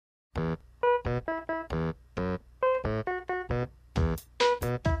The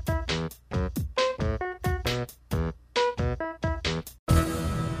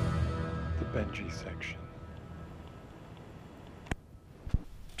Benji section.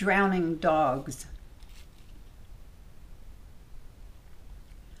 Drowning dogs.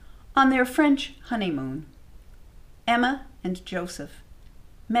 On their French honeymoon, Emma and Joseph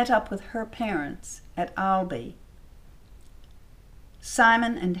met up with her parents at Albi.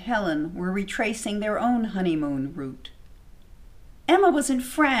 Simon and Helen were retracing their own honeymoon route. Emma was in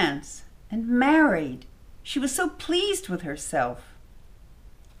France and married. She was so pleased with herself.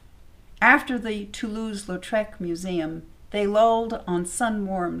 After the Toulouse-Lautrec Museum, they lolled on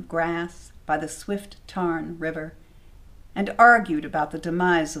sun-warmed grass by the swift Tarn River and argued about the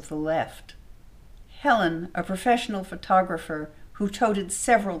demise of the left. Helen, a professional photographer who toted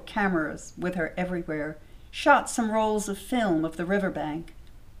several cameras with her everywhere, shot some rolls of film of the riverbank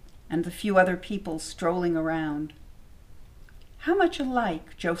and the few other people strolling around. How much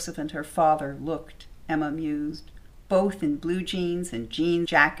alike Joseph and her father looked, Emma mused, both in blue jeans and jean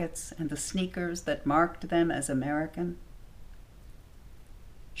jackets and the sneakers that marked them as American.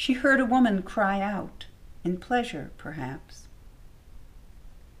 She heard a woman cry out, in pleasure, perhaps.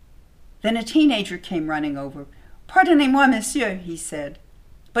 Then a teenager came running over. "Pardonnez-moi, monsieur," he said,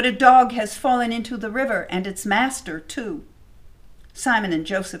 "but a dog has fallen into the river, and its master, too." Simon and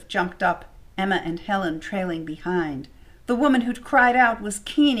Joseph jumped up, Emma and Helen trailing behind. The woman who'd cried out was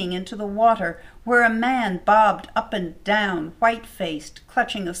keening into the water, where a man bobbed up and down, white-faced,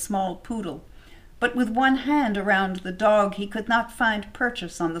 clutching a small poodle. But with one hand around the dog, he could not find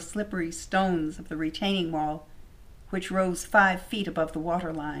purchase on the slippery stones of the retaining wall, which rose 5 feet above the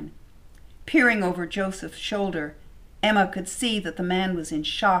waterline. Peering over Joseph's shoulder, Emma could see that the man was in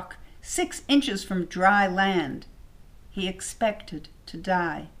shock, 6 inches from dry land. He expected to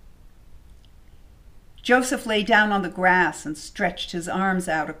die. Joseph lay down on the grass and stretched his arms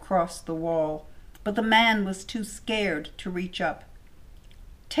out across the wall, but the man was too scared to reach up.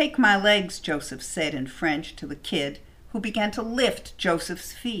 "Take my legs," Joseph said in French to the kid, who began to lift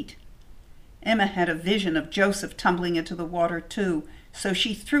Joseph's feet. Emma had a vision of Joseph tumbling into the water too, so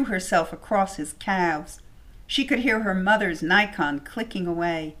she threw herself across his calves. She could hear her mother's Nikon clicking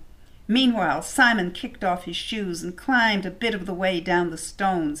away. Meanwhile, Simon kicked off his shoes and climbed a bit of the way down the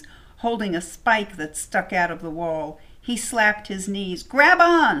stones, holding a spike that stuck out of the wall. He slapped his knees. "Grab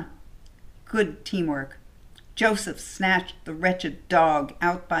on!" Good teamwork. Joseph snatched the wretched dog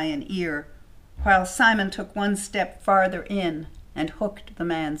out by an ear, while Simon took 1 step farther in and hooked the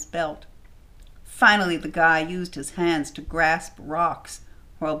man's belt. Finally, the guy used his hands to grasp rocks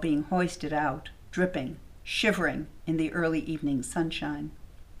while being hoisted out, dripping, shivering in the early evening sunshine.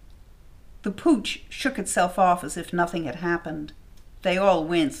 The pooch shook itself off as if nothing had happened. They all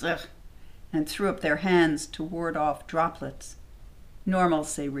winced, ugh, and threw up their hands to ward off droplets.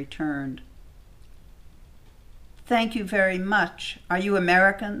 Normalcy returned. "Thank you very much. Are you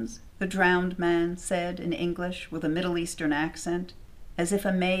Americans?" the drowned man said in English with a Middle Eastern accent, as if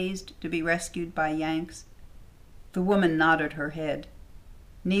amazed to be rescued by Yanks. The woman nodded her head.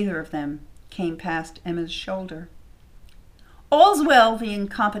 Neither of them came past Emma's shoulder. "All's well," the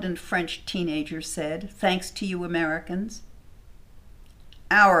incompetent French teenager said, "thanks to you Americans."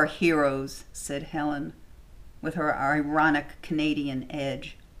 "Our heroes," said Helen, with her ironic Canadian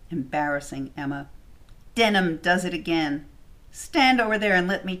edge, embarrassing Emma. "Denham does it again. Stand over there and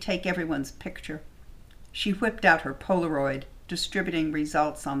let me take everyone's picture." She whipped out her Polaroid, distributing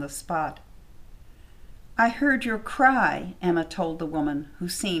results on the spot. "I heard your cry," Emma told the woman, who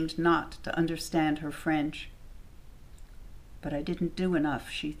seemed not to understand her French. But I didn't do enough,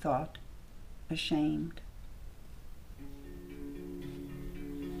 she thought, ashamed.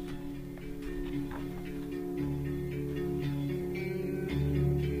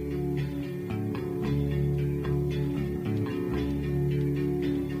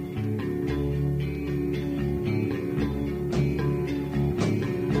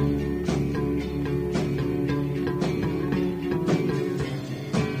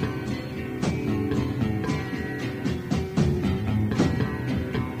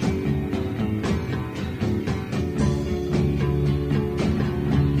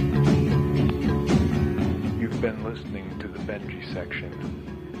 Listening to the Benji section.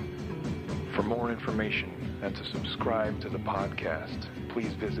 For more information and to subscribe to the podcast,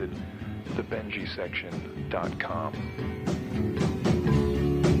 please visit thebenjisection.com.